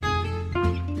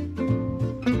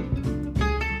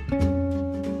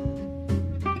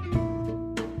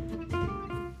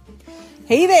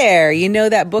Hey there, you know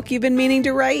that book you've been meaning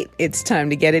to write? It's time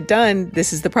to get it done.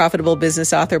 This is the Profitable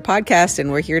Business Author Podcast,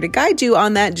 and we're here to guide you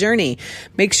on that journey.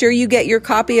 Make sure you get your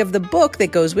copy of the book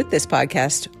that goes with this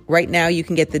podcast. Right now, you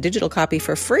can get the digital copy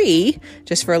for free,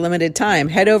 just for a limited time.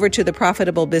 Head over to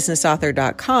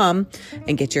theprofitablebusinessauthor.com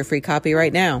and get your free copy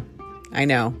right now. I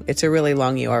know, it's a really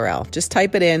long URL. Just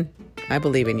type it in. I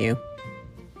believe in you.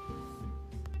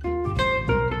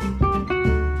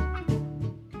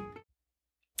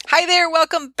 Hi there,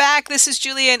 welcome back. This is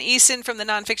Julianne Eason from the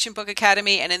Nonfiction Book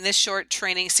Academy, and in this short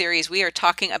training series, we are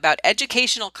talking about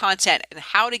educational content and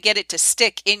how to get it to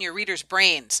stick in your readers'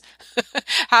 brains.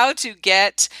 How to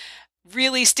get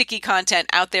really sticky content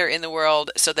out there in the world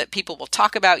so that people will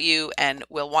talk about you and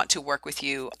will want to work with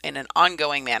you in an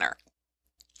ongoing manner.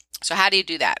 So how do you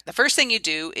do that? The first thing you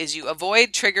do is you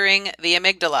avoid triggering the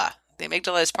amygdala. The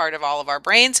amygdala is part of all of our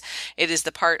brains. It is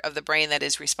the part of the brain that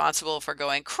is responsible for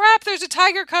going, crap, there's a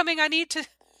tiger coming. I need to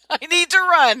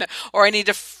run, or I need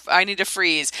to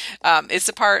freeze. It's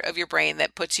the part of your brain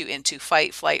that puts you into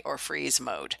fight, flight, or freeze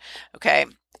mode. Okay.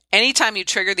 Anytime you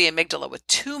trigger the amygdala with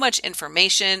too much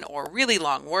information or really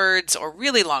long words or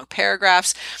really long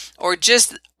paragraphs, or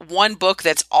just one book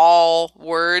that's all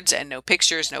words and no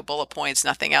pictures, no bullet points,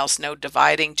 nothing else, no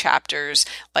dividing chapters,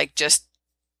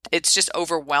 it's just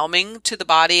overwhelming to the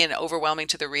body and overwhelming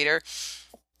to the reader,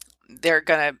 their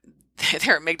amygdala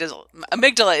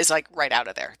is like right out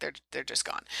of there. They're just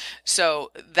gone. So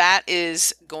that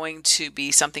is going to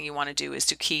be something you want to do, is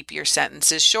to keep your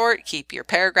sentences short, keep your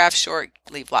paragraphs short,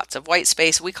 leave lots of white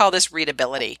space. We call this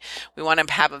readability. We want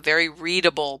to have a very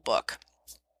readable book.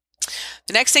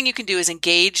 The next thing you can do is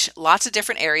engage lots of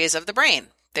different areas of the brain.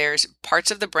 There's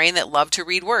parts of the brain that love to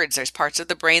read words. There's parts of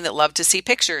the brain that love to see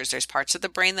pictures. There's parts of the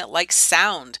brain that like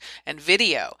sound and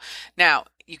video. Now,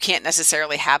 you can't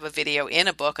necessarily have a video in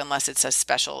a book unless it's a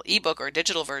special ebook or a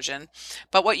digital version.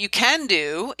 But what you can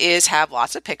do is have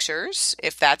lots of pictures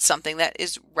if that's something that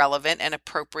is relevant and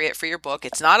appropriate for your book.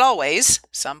 It's not always.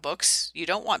 Some books you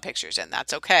don't want pictures in.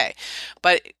 That's okay.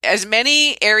 But as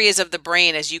many areas of the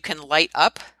brain as you can light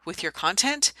up with your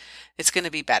content, it's going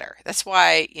to be better. That's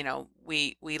why,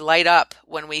 we light up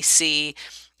when we see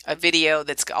a video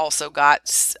that's also got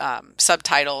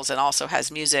subtitles and also has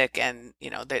music, and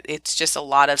that it's just a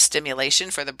lot of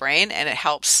stimulation for the brain, and it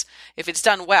helps. If it's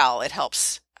done well, it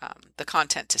helps the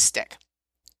content to stick.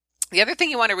 The other thing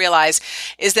you want to realize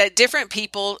is that different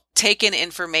people take in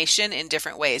information in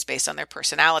different ways based on their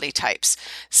personality types.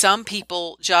 Some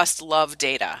people just love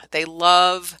data. They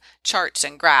love charts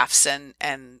and graphs and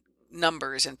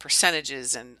numbers and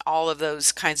percentages and all of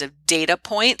those kinds of data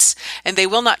points, and they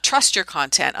will not trust your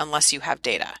content unless you have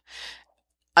data.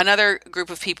 Another group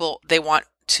of people, they want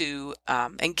to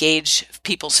engage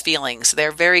people's feelings.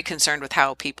 They're very concerned with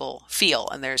how people feel,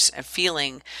 and there's a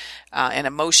feeling and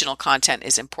emotional content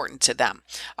is important to them.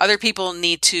 Other people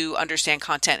need to understand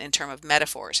content in terms of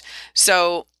metaphors.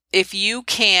 So if you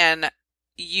can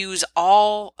use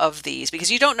all of these,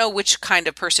 because you don't know which kind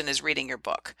of person is reading your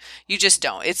book. You just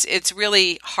don't. It's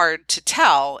really hard to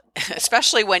tell,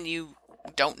 especially when you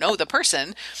don't know the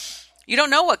person. You don't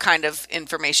know what kind of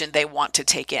information they want to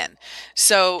take in.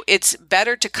 So it's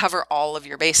better to cover all of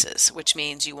your bases, which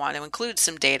means you want to include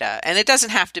some data. And it doesn't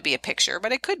have to be a picture,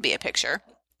 but it could be a picture.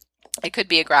 It could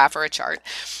be a graph or a chart.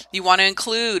 You want to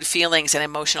include feelings and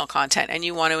emotional content, and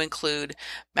you want to include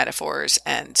metaphors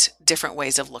and different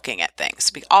ways of looking at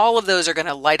things. All of those are going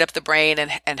to light up the brain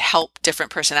and help different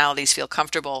personalities feel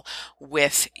comfortable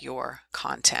with your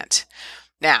content.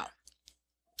 Now,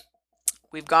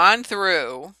 we've gone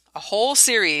through a whole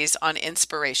series on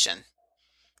inspiration,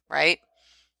 right?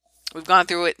 We've gone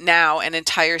through it now, an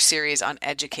entire series on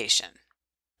education.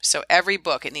 So every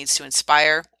book, it needs to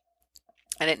inspire,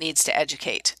 and it needs to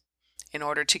educate in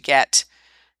order to get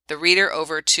the reader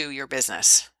over to your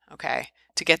business, okay?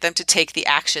 To get them to take the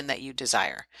action that you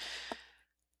desire.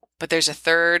 But there's a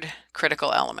third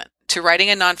critical element to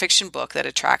writing a nonfiction book that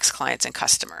attracts clients and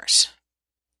customers.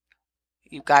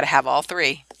 You've got to have all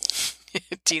three.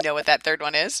 Do you know what that third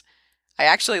one is? I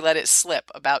actually let it slip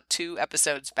about 2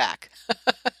 episodes back.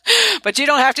 But you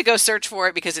don't have to go search for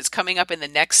it because it's coming up in the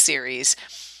next series.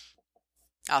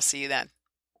 I'll see you then.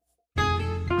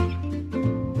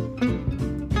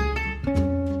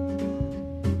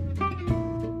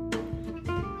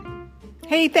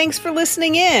 Hey, thanks for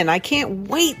listening in. I can't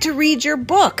wait to read your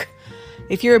book.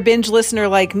 If you're a binge listener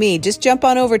like me, just jump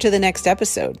on over to the next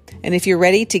episode. And if you're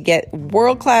ready to get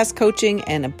world-class coaching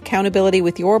and accountability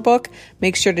with your book,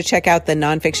 make sure to check out the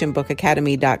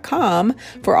nonfictionbookacademy.com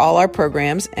for all our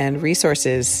programs and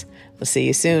resources. We'll see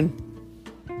you soon.